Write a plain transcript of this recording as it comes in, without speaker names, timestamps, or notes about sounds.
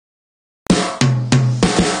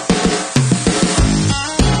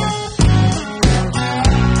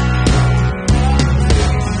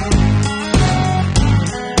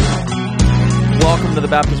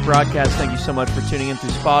Baptist Broadcast. Thank you so much for tuning in through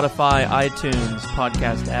Spotify, iTunes,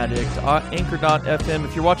 Podcast Addict, Anchor.fm.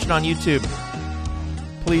 If you're watching on YouTube,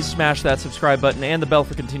 please smash that subscribe button and the bell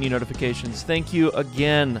for continued notifications. Thank you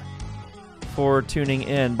again for tuning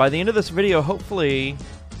in. By the end of this video, hopefully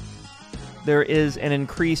there is an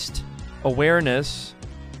increased awareness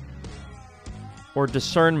or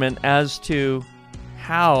discernment as to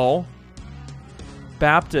how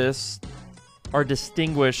Baptists are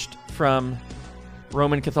distinguished from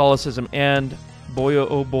Roman Catholicism, and boy,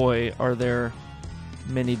 oh boy, are there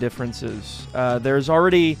many differences. There's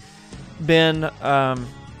already been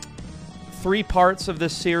 3 parts of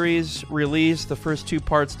this series released. The first 2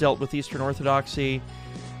 parts dealt with Eastern Orthodoxy.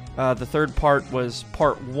 The third part was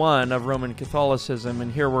part 1 of Roman Catholicism,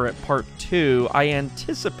 and here we're at part 2. I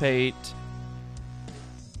anticipate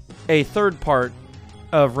a third part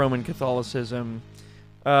of Roman Catholicism,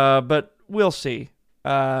 but we'll see.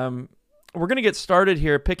 We're going to get started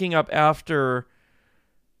here, picking up after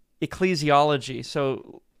ecclesiology.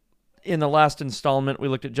 So in the last installment, we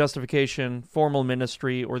looked at justification, formal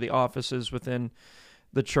ministry, or the offices within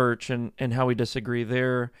the church, and how we disagree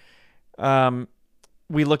there.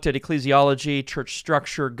 We looked at ecclesiology, church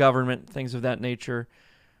structure, government, things of that nature.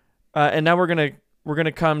 And now we're going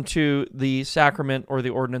to come to the sacrament or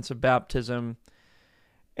the ordinance of baptism.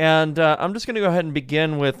 And I'm just going to go ahead and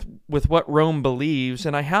begin with what Rome believes.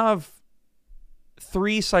 And I have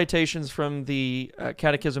 3 citations from the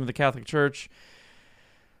Catechism of the Catholic Church,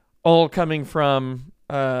 all coming from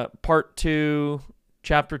Part 2,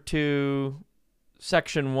 Chapter 2,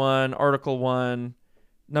 Section 1, Article 1,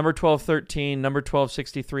 number 1213, number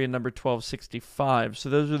 1263, and number 1265.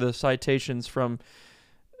 So those are the citations from,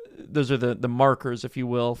 those are the markers, if you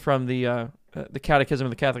will, from the Catechism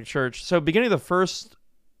of the Catholic Church. So beginning of the first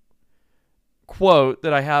quote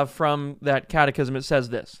that I have from that catechism, it says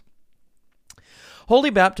this: Holy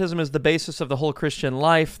baptism is the basis of the whole Christian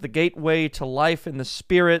life, the gateway to life in the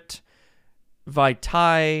Spirit,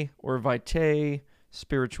 vitae or vitae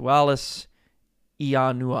spiritualis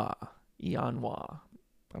ianua. I don't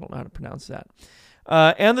know how to pronounce that.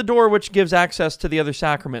 And the door which gives access to the other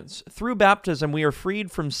sacraments. Through baptism, we are freed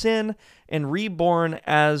from sin and reborn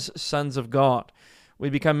as sons of God. We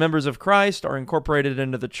become members of Christ, are incorporated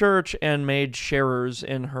into the church, and made sharers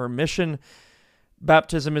in her mission.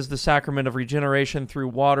 Baptism is the sacrament of regeneration through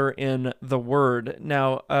water in the Word.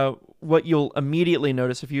 Now, what you'll immediately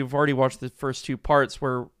notice, if you've already watched the first 2 parts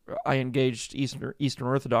where I engaged Eastern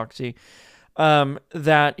Orthodoxy,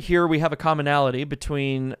 that here we have a commonality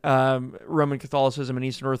between Roman Catholicism and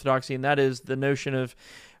Eastern Orthodoxy, and that is the notion of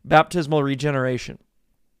baptismal regeneration.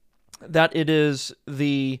 That it is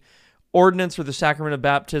the ordinance or the sacrament of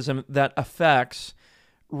baptism that affects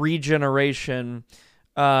regeneration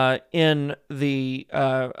in the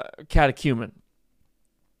catechumen,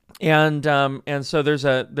 and so there's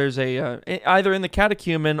a either in the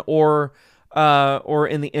catechumen or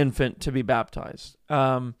in the infant to be baptized,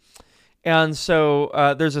 and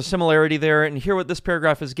so there's a similarity there. And here, what this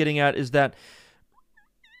paragraph is getting at is that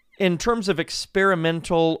in terms of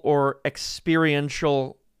experimental or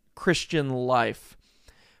experiential Christian life,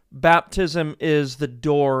 baptism is the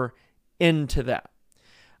door into that.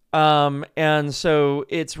 And so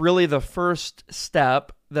it's really the first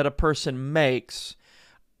step that a person makes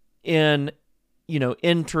in,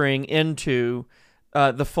 entering into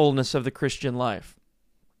the fullness of the Christian life.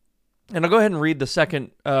 And I'll go ahead and read the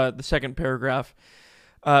second paragraph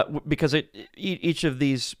because each of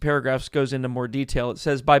these paragraphs goes into more detail. It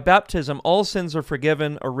says, by baptism, all sins are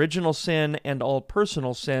forgiven, original sin and all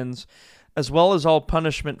personal sins, as well as all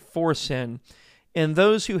punishment for sin. In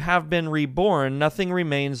those who have been reborn, nothing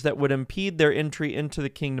remains that would impede their entry into the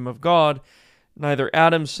kingdom of God, neither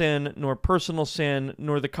Adam's sin, nor personal sin,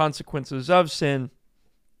 nor the consequences of sin,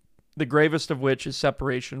 the gravest of which is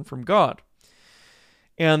separation from God.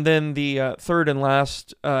 And then the third and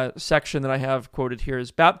last section that I have quoted here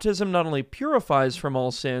is, baptism not only purifies from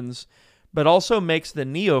all sins, but also makes the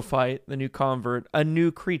neophyte, the new convert, a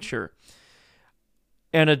new creature,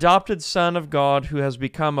 an adopted son of God who has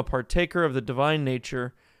become a partaker of the divine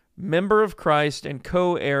nature, member of Christ and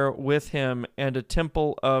co-heir with him, and a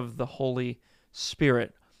temple of the Holy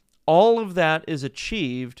Spirit. All of that is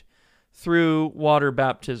achieved through water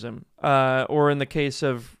baptism, or in the case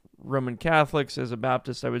of Roman Catholics, as a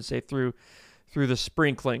Baptist, I would say through the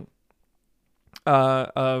sprinkling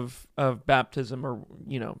of baptism, or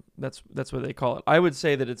that's what they call it. I would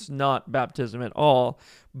say that it's not baptism at all,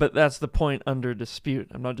 but that's the point under dispute.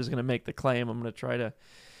 I'm not just going to make the claim. I'm going to try to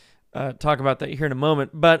talk about that here in a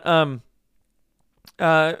moment. But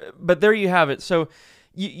there you have it. So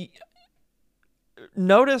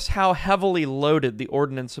notice how heavily loaded the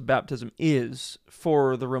ordinance of baptism is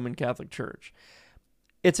for the Roman Catholic Church.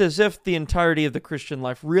 It's as if the entirety of the Christian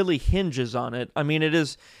life really hinges on it. I mean, it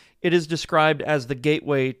is described as the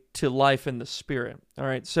gateway to life in the Spirit. All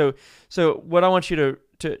right. So what I want you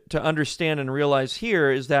to understand and realize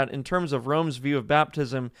here is that in terms of Rome's view of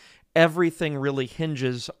baptism, everything really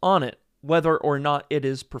hinges on it, whether or not it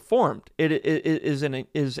is performed. It is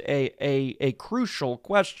a crucial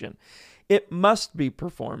question. It must be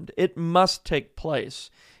performed. It must take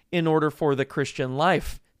place in order for the Christian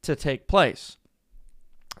life to take place.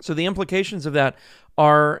 So the implications of that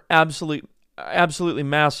are absolutely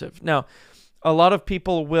massive. Now, a lot of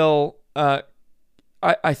people will,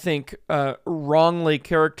 I think, wrongly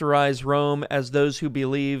characterize Rome as those who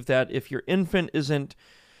believe that if your infant isn't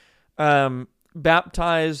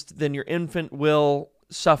baptized, then your infant will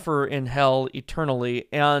suffer in hell eternally.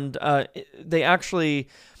 And they actually,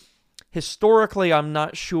 historically, I'm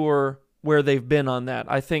not sure where they've been on that.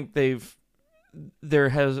 I think there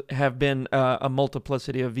have been a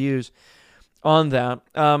multiplicity of views on that.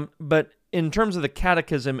 But in terms of the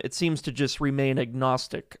catechism, it seems to just remain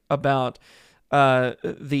agnostic about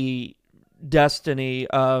the destiny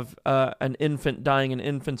of an infant dying in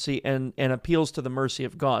infancy and appeals to the mercy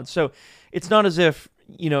of God. So it's not as if,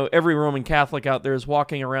 every Roman Catholic out there is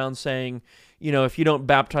walking around saying, if you don't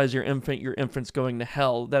baptize your infant's going to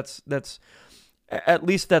hell. That's at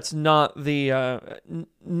least that's not the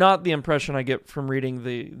impression I get from reading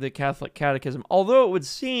the Catholic Catechism. Although it would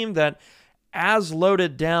seem that as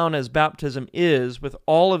loaded down as baptism is, with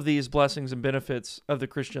all of these blessings and benefits of the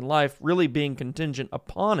Christian life really being contingent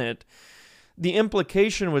upon it, the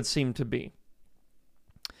implication would seem to be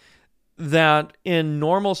that in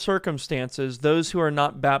normal circumstances, those who are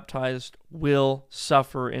not baptized will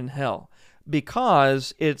suffer in hell,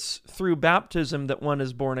 because it's through baptism that one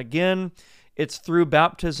is born again. It's through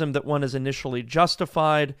baptism that one is initially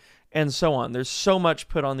justified, and so on. There's so much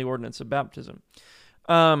put on the ordinance of baptism.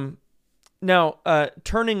 Now,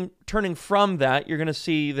 turning from that, you're going to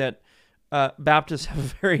see that Baptists have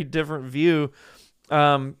a very different view,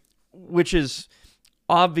 which is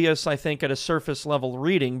obvious, I think, at a surface level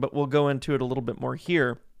reading, but we'll go into it a little bit more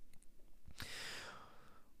here.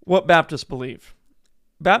 What Baptists believe.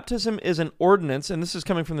 Baptism is an ordinance, and this is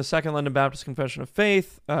coming from the Second London Baptist Confession of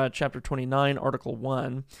Faith, chapter 29, article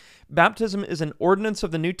 1. Baptism is an ordinance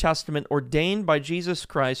of the New Testament ordained by Jesus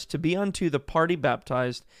Christ to be unto the party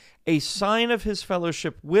baptized a sign of his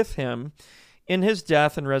fellowship with him in his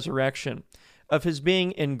death and resurrection, of his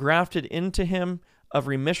being engrafted into him, of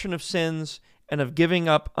remission of sins, and of giving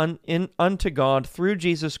up unto God through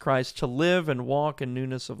Jesus Christ to live and walk in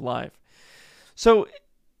newness of life. So,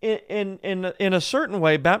 in a certain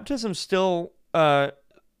way, baptism still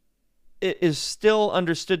is still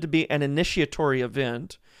understood to be an initiatory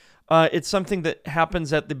event. It's something that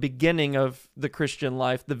happens at the beginning of the Christian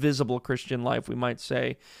life, the visible Christian life, we might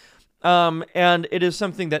say. And it is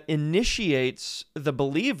something that initiates the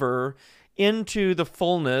believer into the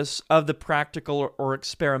fullness of the practical or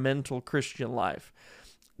experimental Christian life.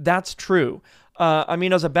 That's true.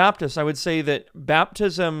 As a Baptist, I would say that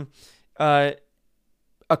baptism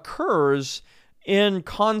occurs in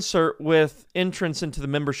concert with entrance into the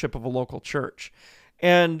membership of a local church.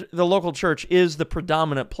 And the local church is the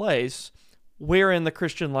predominant place wherein the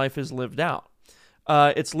Christian life is lived out.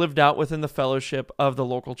 It's lived out within the fellowship of the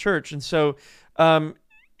local church. And so,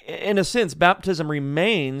 in a sense, baptism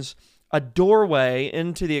remains a doorway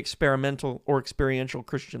into the experimental or experiential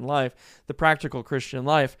Christian life, the practical Christian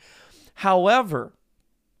life. However,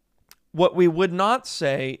 what we would not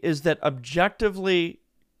say is that objectively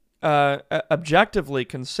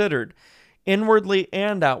considered, inwardly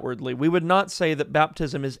and outwardly, we would not say that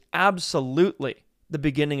baptism is absolutely the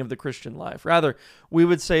beginning of the Christian life. Rather, we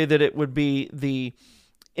would say that it would be the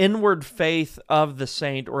inward faith of the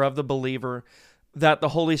saint or of the believer that the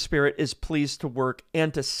Holy Spirit is pleased to work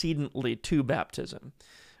antecedently to baptism.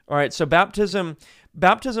 All right, so baptism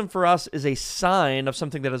for us is a sign of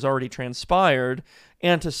something that has already transpired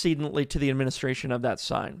antecedently to the administration of that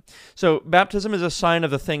sign. So baptism is a sign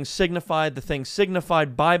of the thing signified. The thing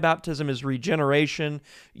signified by baptism is regeneration,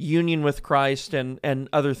 union with Christ, and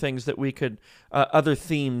other things that we could, other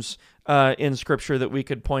themes in Scripture that we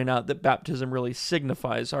could point out that baptism really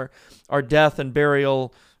signifies. Our death and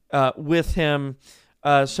burial with Him,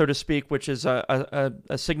 so to speak, which is a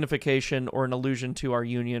signification or an allusion to our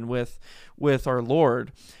union with our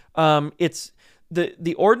Lord. It's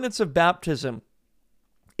the ordinance of baptism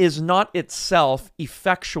is not itself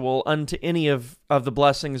effectual unto any of the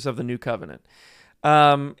blessings of the new covenant.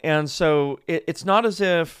 And so it's not as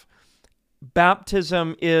if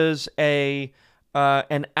baptism is a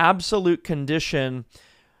an absolute condition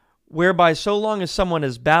whereby so long as someone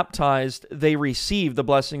is baptized, they receive the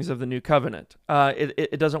blessings of the new covenant.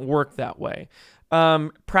 It doesn't work that way.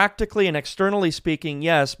 Practically and externally speaking,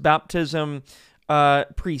 yes, baptism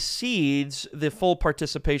precedes the full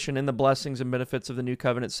participation in the blessings and benefits of the new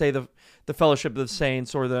covenant, say the fellowship of the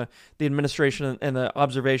saints or the administration and the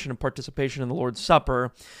observation and participation in the Lord's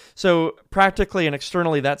Supper. So practically and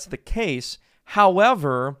externally, that's the case.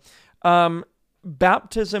 However,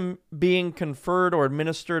 baptism being conferred or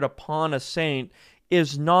administered upon a saint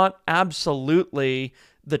is not absolutely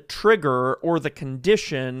the trigger or the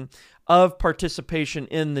condition of participation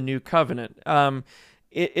in the new covenant.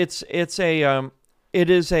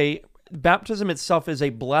 Baptism itself is a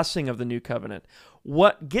blessing of the new covenant.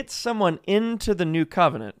 What gets someone into the new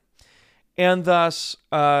covenant and thus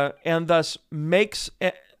makes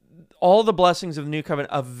all the blessings of the new covenant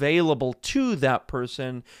available to that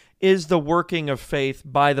person is the working of faith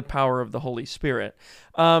by the power of the Holy Spirit.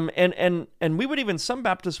 And we would even, some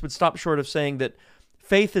Baptists would stop short of saying that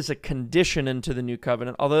faith is a condition into the new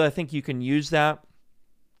covenant, although I think you can use that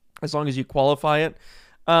as long as you qualify it.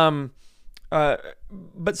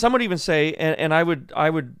 But some would even say, and I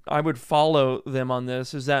would follow them on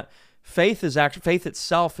this, is that faith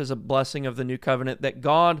itself is a blessing of the new covenant, that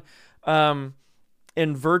God,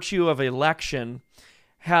 in virtue of election,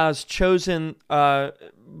 has chosen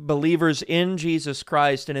believers in Jesus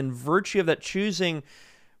Christ, and in virtue of that choosing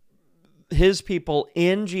his people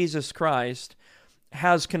in Jesus Christ,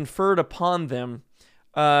 has conferred upon them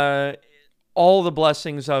all the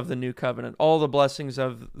blessings of the new covenant, all the blessings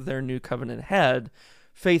of their new covenant head.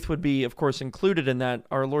 Faith would be, of course, included in that.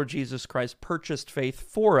 Our Lord Jesus Christ purchased faith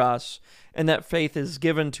for us, and that faith is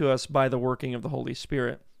given to us by the working of the Holy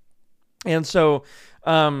Spirit. And so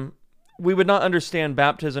we would not understand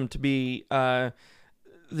baptism to be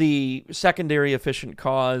the secondary efficient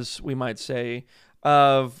cause, we might say,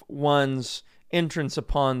 of one's entrance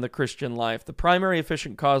upon the Christian life. The primary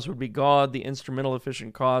efficient cause would be God. The instrumental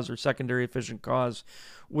efficient cause or secondary efficient cause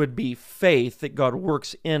would be faith that God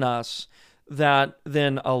works in us that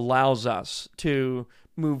then allows us to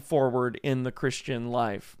move forward in the Christian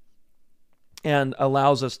life and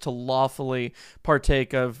allows us to lawfully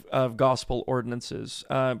partake of gospel ordinances.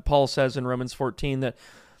 Paul says in Romans 14 that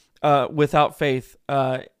without faith,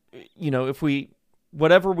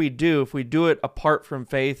 whatever we do, if we do it apart from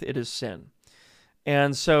faith, it is sin.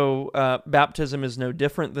 And so baptism is no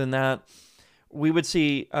different than that. We would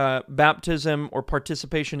see baptism or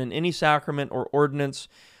participation in any sacrament or ordinance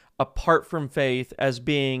apart from faith as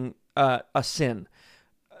being a sin.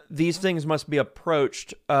 These things must be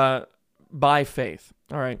approached by faith.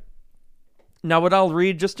 All right. Now, what I'll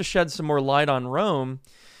read just to shed some more light on Rome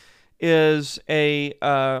is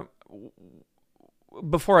before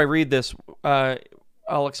I read this,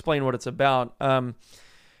 I'll explain what it's about.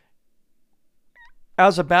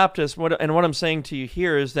 As a Baptist, what I'm saying to you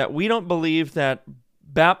here is that we don't believe that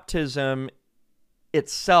baptism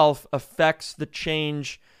itself affects the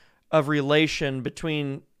change of relation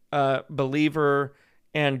between believer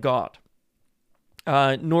and God.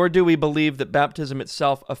 Nor do we believe that baptism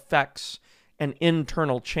itself affects an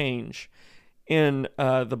internal change in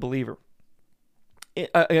the believer.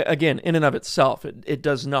 Again, in and of itself, it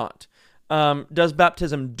does not. Does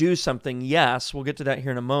baptism do something? Yes. We'll get to that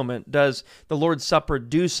here in a moment. Does the Lord's Supper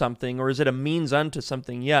do something, or is it a means unto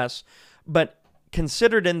something? Yes. But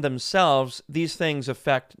considered in themselves, these things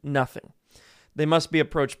affect nothing. They must be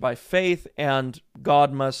approached by faith, and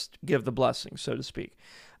God must give the blessing, so to speak.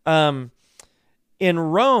 In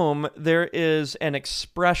Rome, there is an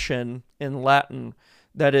expression in Latin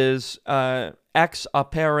that is ex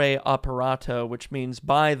opere operato, which means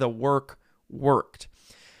by the work worked.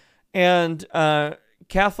 And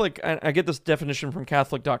Catholic, I get this definition from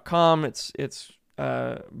Catholic.com. It's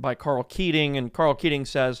by Carl Keating, and Carl Keating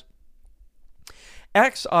says,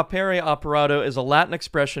 ex opere operato is a Latin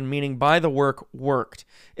expression meaning by the work worked.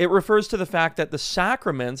 It refers to the fact that the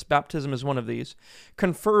sacraments, baptism is one of these,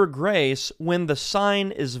 confer grace when the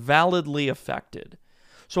sign is validly effected.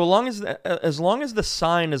 So as long as the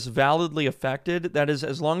sign is validly effected, that is,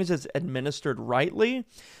 as long as it's administered rightly,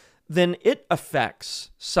 then it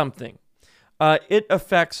affects something. It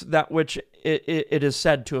affects that which it is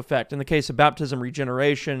said to affect. In the case of baptism,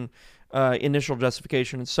 regeneration, initial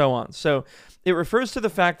justification, and so on. So it refers to the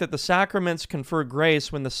fact that the sacraments confer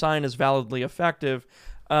grace when the sign is validly effective,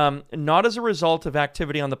 not as a result of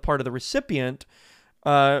activity on the part of the recipient,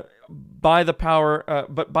 but by the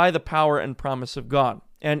power and promise of God.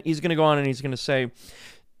 And he's going to go on and he's going to say,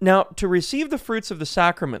 now, to receive the fruits of the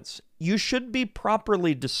sacraments, you should be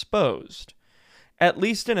properly disposed, at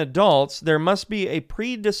least in adults, there must be a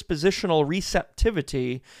predispositional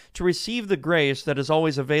receptivity to receive the grace that is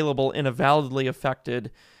always available in a validly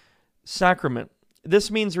affected sacrament.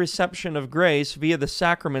 This means reception of grace via the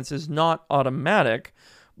sacraments is not automatic,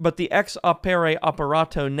 but the ex opere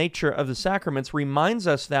operato nature of the sacraments reminds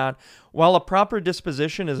us that while a proper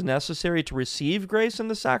disposition is necessary to receive grace in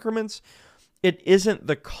the sacraments, it isn't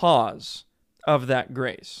the cause of that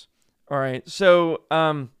grace. All right, so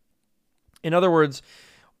in other words,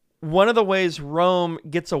 one of the ways Rome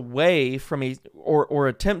gets away from or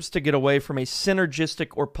attempts to get away from a synergistic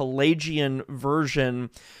or Pelagian version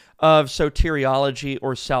of soteriology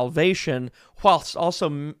or salvation, whilst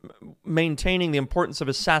also maintaining the importance of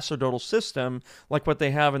a sacerdotal system, like what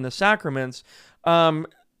they have in the sacraments,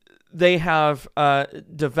 they have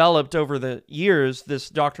developed over the years this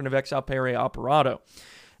doctrine of ex opere operato.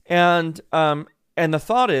 And the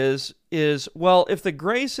thought is, well, if the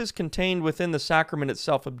grace is contained within the sacrament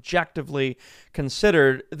itself, objectively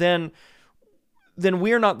considered, then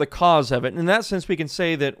we're not the cause of it. In that sense, we can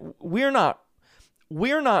say that we're not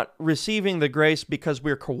receiving the grace because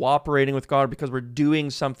we're cooperating with God, because we're doing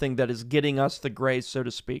something that is getting us the grace, so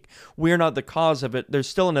to speak. We're not the cause of it. There's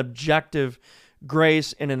still an objective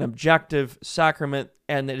grace and an objective sacrament,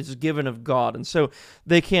 and it is given of God. And so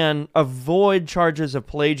they can avoid charges of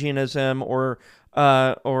Pelagianism or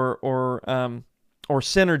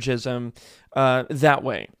synergism that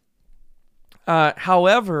way.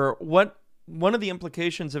 However, one of the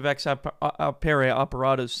implications of ex opere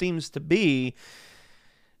operato seems to be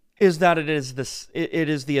is that it is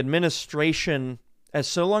the administration, as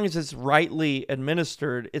so long as it's rightly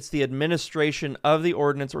administered, it's the administration of the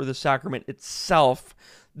ordinance or the sacrament itself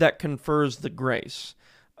that confers the grace,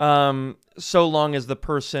 so long as the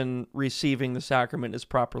person receiving the sacrament is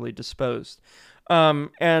properly disposed.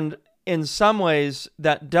 And in some ways,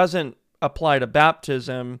 that doesn't apply to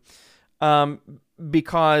baptism,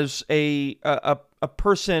 because a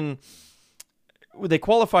person, they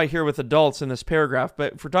qualify here with adults in this paragraph,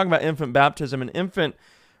 but if we're talking about infant baptism, an infant,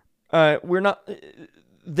 they're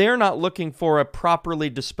not looking for a properly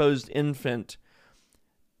disposed infant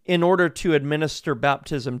in order to administer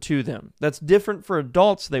baptism to them. That's different for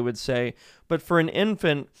adults, they would say, but for an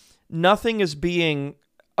infant, nothing is being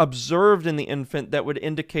observed in the infant that would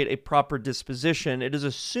indicate a proper disposition. It is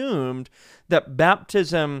assumed that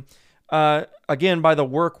baptism, again, by the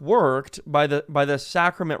work worked, by the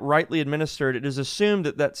sacrament rightly administered, it is assumed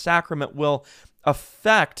that that sacrament will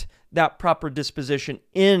affect that proper disposition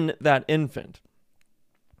in that infant,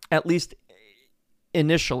 at least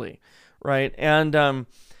initially, right? And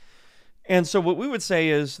so what we would say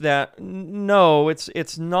is that no,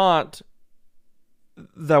 it's not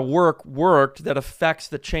the work worked that affects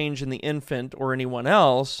the change in the infant or anyone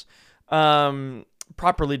else,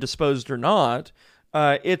 properly disposed or not.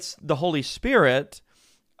 It's the Holy Spirit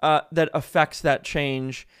that affects that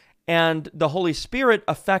change, and the Holy Spirit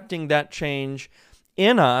affecting that change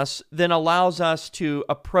in us then allows us to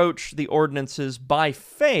approach the ordinances by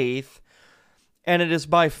faith, and it is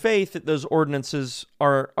by faith that those ordinances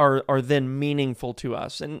are then meaningful to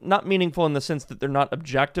us. And not meaningful in the sense that they're not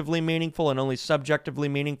objectively meaningful and only subjectively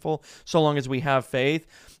meaningful so long as we have faith,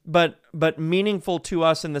 but meaningful to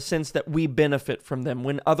us in the sense that we benefit from them,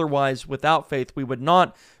 when otherwise without faith we would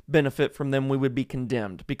not benefit from them, we would be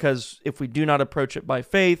condemned. Because if we do not approach it by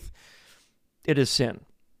faith, it is sin.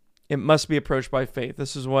 It must be approached by faith.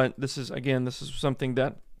 This is something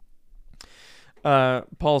that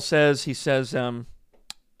Paul says. He says, let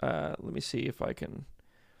me see if I can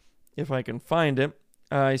find it.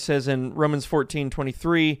 He says in Romans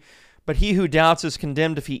 14:23, but he who doubts is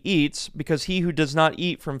condemned if he eats, because he does not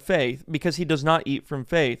eat from faith.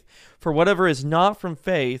 For whatever is not from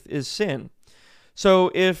faith is sin. So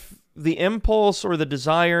if the impulse or the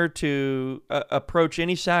desire to approach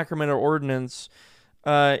any sacrament or ordinance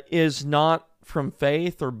is not from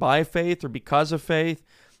faith or by faith or because of faith,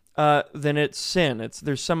 then it's sin.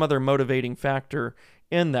 There's some other motivating factor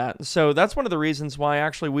in that. So that's one of the reasons why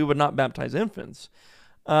actually we would not baptize infants,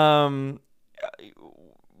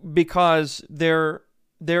 because there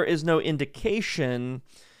is no indication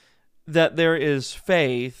that there is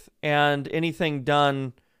faith, and anything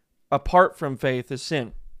done apart from faith is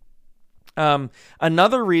sin.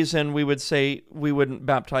 Another reason we would say we wouldn't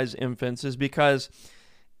baptize infants is because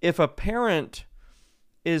if a parent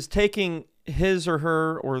is taking his or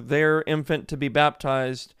her or their infant to be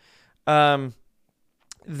baptized,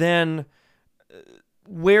 then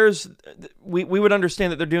we would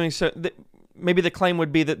understand that they're doing so. Maybe the claim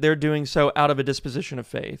would be that they're doing so out of a disposition of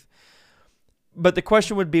faith. But the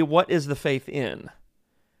question would be, what is the faith in?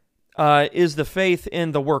 Is the faith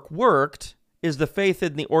in the work worked is the faith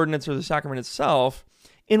in the ordinance or the sacrament itself,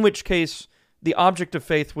 in which case the object of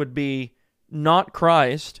faith would be not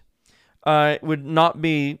Christ, it would not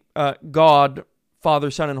be God,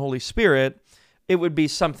 Father, Son, and Holy Spirit. It would be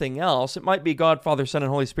something else. It might be God, Father, Son,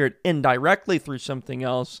 and Holy Spirit indirectly through something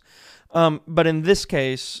else. But in this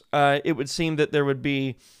case, it would seem that there would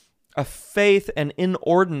be a faith, an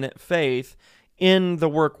inordinate faith in the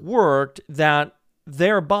work worked, that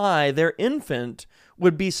thereby their infant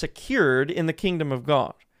would be secured in the kingdom of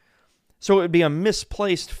God. So it would be a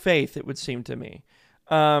misplaced faith, it would seem to me.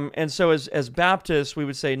 And so as Baptists, we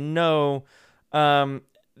would say, no,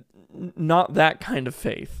 not that kind of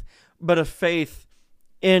faith, but a faith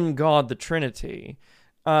in God the Trinity,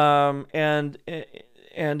 and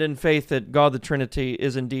in faith that God the Trinity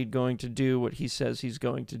is indeed going to do what he says he's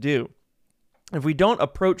going to do. If we don't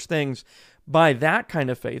approach things by that kind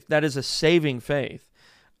of faith, that is a saving faith,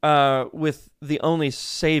 with the only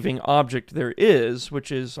saving object there is,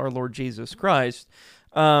 which is our Lord Jesus Christ,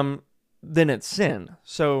 then it's sin.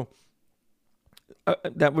 So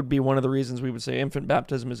that would be one of the reasons we would say infant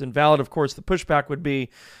baptism is invalid. Of course, the pushback would be,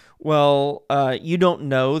 well, you don't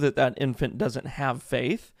know that infant doesn't have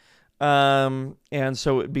faith, and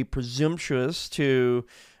so it would be presumptuous to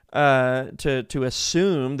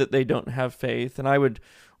assume that they don't have faith. And I would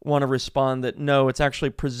want to respond that no, it's actually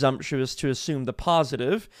presumptuous to assume the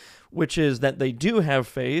positive, which is that they do have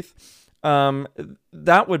faith.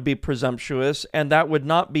 That would be presumptuous, and that would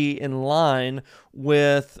not be in line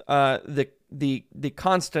with the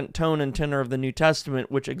constant tone and tenor of the New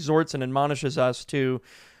Testament, which exhorts and admonishes us to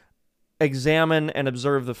examine and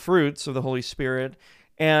observe the fruits of the Holy Spirit,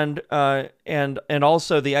 and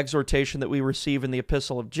also the exhortation that we receive in the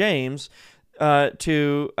Epistle of James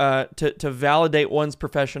to validate one's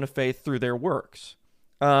profession of faith through their works.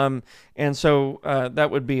 And so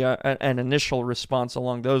that would be an initial response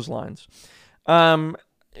along those lines.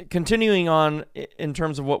 Continuing on in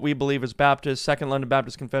terms of what we believe as Baptists, Second London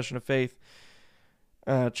Baptist Confession of Faith,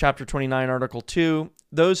 chapter 29, article 2,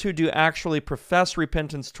 those who do actually profess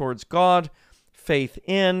repentance towards God, faith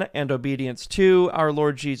in, and obedience to our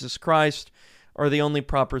Lord Jesus Christ are the only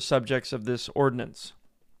proper subjects of this ordinance.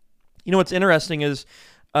 You know, what's interesting is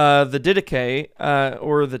the Didache,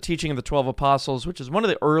 or the Teaching of the 12 Apostles, which is one of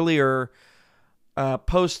the earlier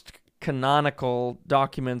post-canonical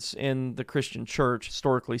documents in the Christian church,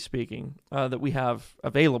 historically speaking, that we have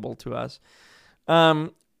available to us,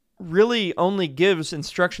 really only gives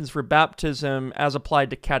instructions for baptism as applied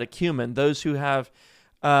to catechumen, those who have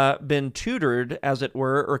been tutored, as it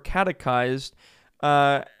were, or catechized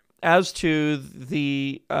as to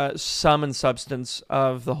the sum and substance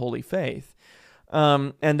of the holy faith.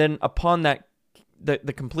 And then upon that,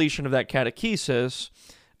 the completion of that catechesis,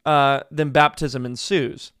 then baptism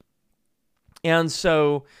ensues. And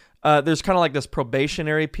so there's kind of like this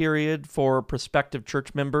probationary period for prospective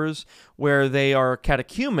church members where they are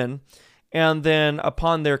catechumen, and then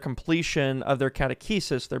upon their completion of their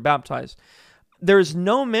catechesis, they're baptized. There's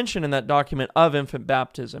no mention in that document of infant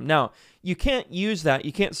baptism. Now, you can't use that.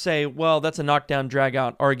 You can't say, well, that's a knockdown,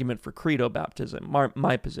 drag-out argument for credo baptism,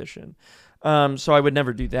 my position. So I would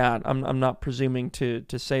never do that. I'm not presuming to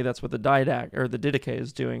say that's what the Didache or the Didache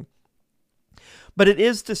is doing. But it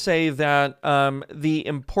is to say that the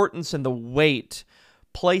importance and the weight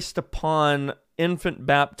placed upon infant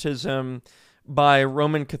baptism by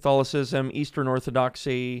Roman Catholicism, Eastern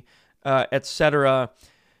Orthodoxy, etc.,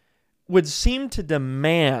 would seem to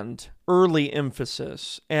demand early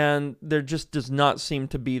emphasis, and there just does not seem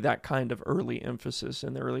to be that kind of early emphasis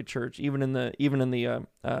in the early church, even in the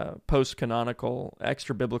post-canonical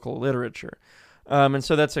extra-biblical literature, and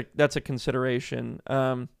so that's a consideration.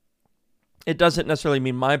 It doesn't necessarily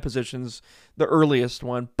mean my position's the earliest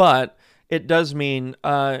one, but it does mean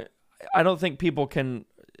I don't think people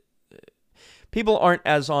aren't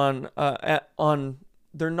as they're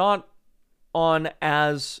not on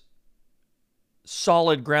as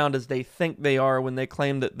solid ground as they think they are when they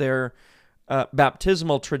claim that their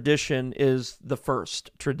baptismal tradition is the first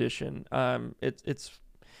tradition. It's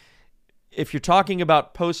if you're talking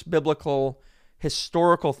about post-biblical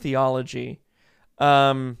historical theology,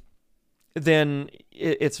 then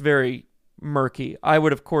it's very murky. I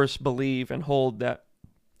would, of course, believe and hold that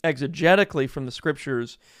exegetically from the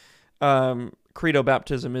scriptures, credo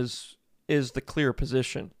baptism is the clear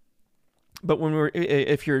position. But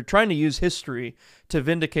if you're trying to use history to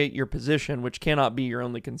vindicate your position, which cannot be your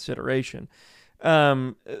only consideration,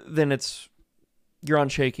 then you're on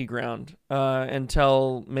shaky ground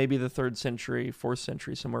until maybe the 3rd century, 4th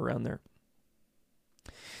century, somewhere around there.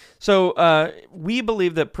 So we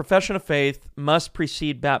believe that profession of faith must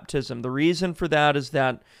precede baptism. The reason for that is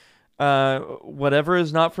that Whatever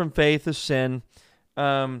is not from faith is sin.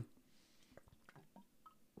 And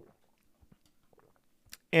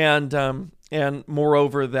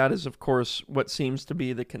moreover, that is, of course, what seems to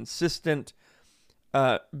be the consistent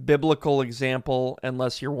biblical example,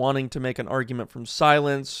 unless you're wanting to make an argument from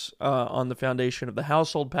silence on the foundation of the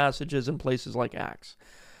household passages in places like Acts.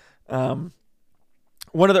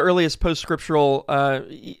 One of the earliest post-scriptural,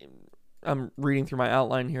 I'm reading through my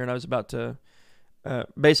outline here, and I was about to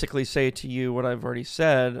basically say to you what I've already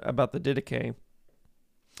said about the Didache.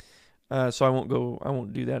 So I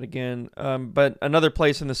won't do that again. But another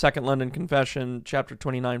place in the Second London Confession, chapter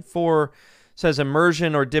 29:4, says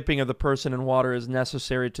immersion or dipping of the person in water is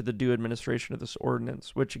necessary to the due administration of this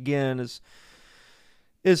ordinance, which again is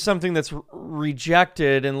something that's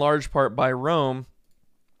rejected in large part by Rome.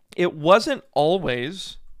 It wasn't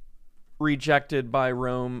always rejected by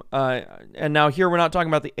Rome. And now here we're not talking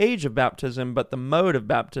about the age of baptism, but the mode of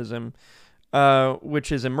baptism,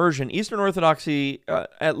 which is immersion. Eastern Orthodoxy,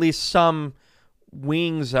 at least some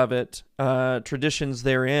wings of it, traditions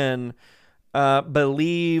therein,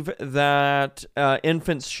 believe that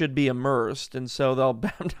infants should be immersed, and so they'll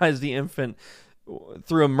baptize the infant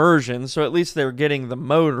through immersion, so at least they're getting the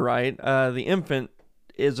mode right. The infant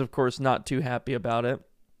is, of course, not too happy about it.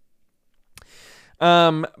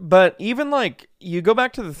 But even like you go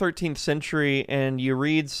back to the 13th century and you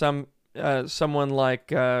read someone like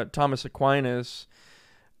Thomas Aquinas,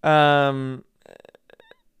 and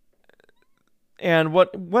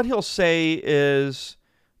what he'll say is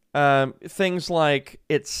things like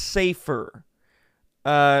it's safer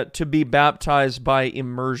to be baptized by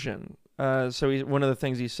immersion. So one of the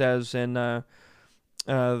things he says in the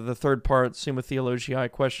third part, Summa Theologiae,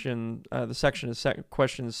 question, the section is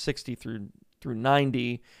questions 60 through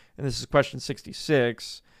 90, and this is question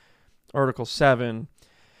 66, Article 7.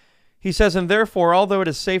 He says, and therefore, although it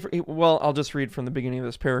is safer... Well, I'll just read from the beginning of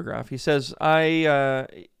this paragraph. He says,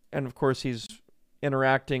 and of course he's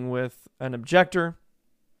interacting with an objector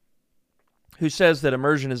who says that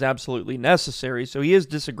immersion is absolutely necessary, so he is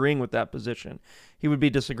disagreeing with that position. He would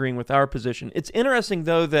be disagreeing with our position. It's interesting,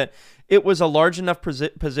 though, that it was a large enough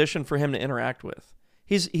position for him to interact with.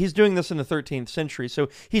 He's doing this in the 13th century, so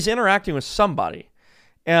he's interacting with somebody,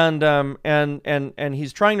 and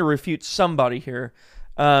he's trying to refute somebody here.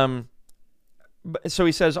 So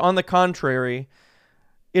he says, on the contrary,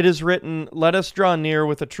 it is written, let us draw near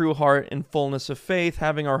with a true heart and fullness of faith,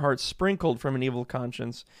 having our hearts sprinkled from an evil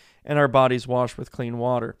conscience and our bodies washed with clean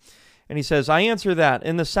water. And he says, I answer that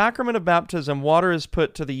in the sacrament of baptism, water is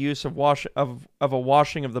put to the use of a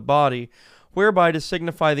washing of the body, whereby to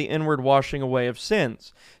signify the inward washing away of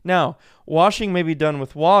sins. Now, washing may be done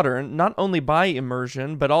with water, not only by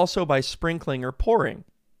immersion, but also by sprinkling or pouring.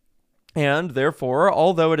 And therefore,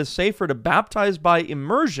 although it is safer to baptize by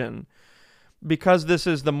immersion, because this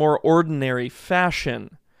is the more ordinary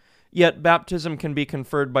fashion, yet baptism can be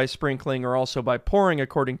conferred by sprinkling or also by pouring,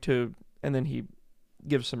 according to, and then he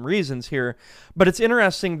gives some reasons here. But it's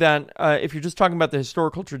interesting that if you're just talking about the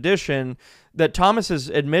historical tradition, that Thomas is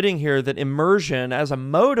admitting here that immersion as a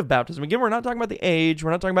mode of baptism, again, we're not talking about the age,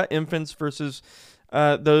 we're not talking about infants versus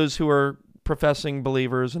those who are professing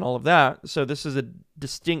believers and all of that. So this is a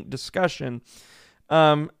distinct discussion.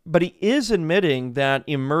 But he is admitting that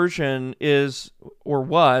immersion is, or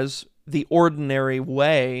was, the ordinary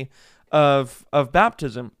way of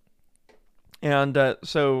baptism. And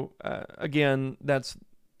so, again, that's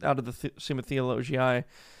out of the Summa Theologiae.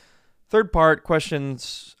 Third part, question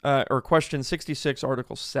 66,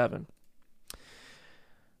 Article 7.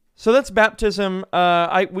 So that's baptism.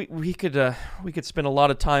 We could spend a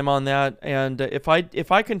lot of time on that, and if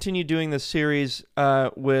I continue doing this series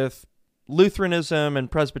with Lutheranism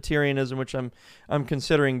and Presbyterianism, which I'm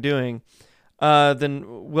considering doing, then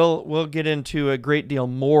we'll get into a great deal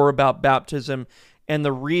more about baptism and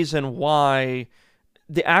the reason why,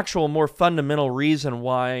 the actual more fundamental reason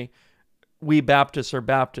why we Baptists are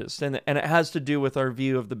Baptists, and it has to do with our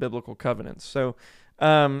view of the biblical covenants. So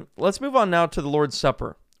let's move on now to the Lord's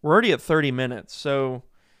Supper. We're already at 30 minutes, so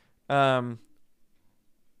what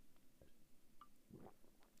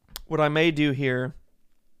I may do here,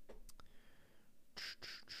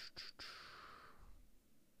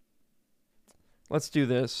 let's do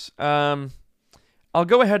this. I'll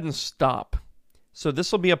go ahead and stop. So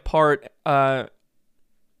this will be a part, the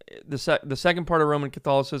second part of Roman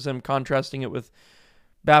Catholicism, contrasting it with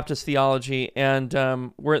Baptist theology, and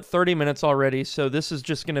we're at 30 minutes already, so this is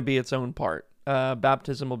just going to be its own part.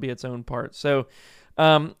 Baptism will be its own part. So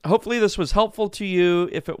hopefully this was helpful to you.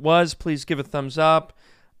 If it was, please give a thumbs up.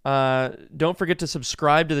 Don't forget to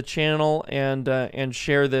subscribe to the channel and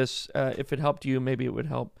share this. If it helped you, maybe it would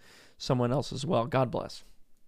help someone else as well. God bless.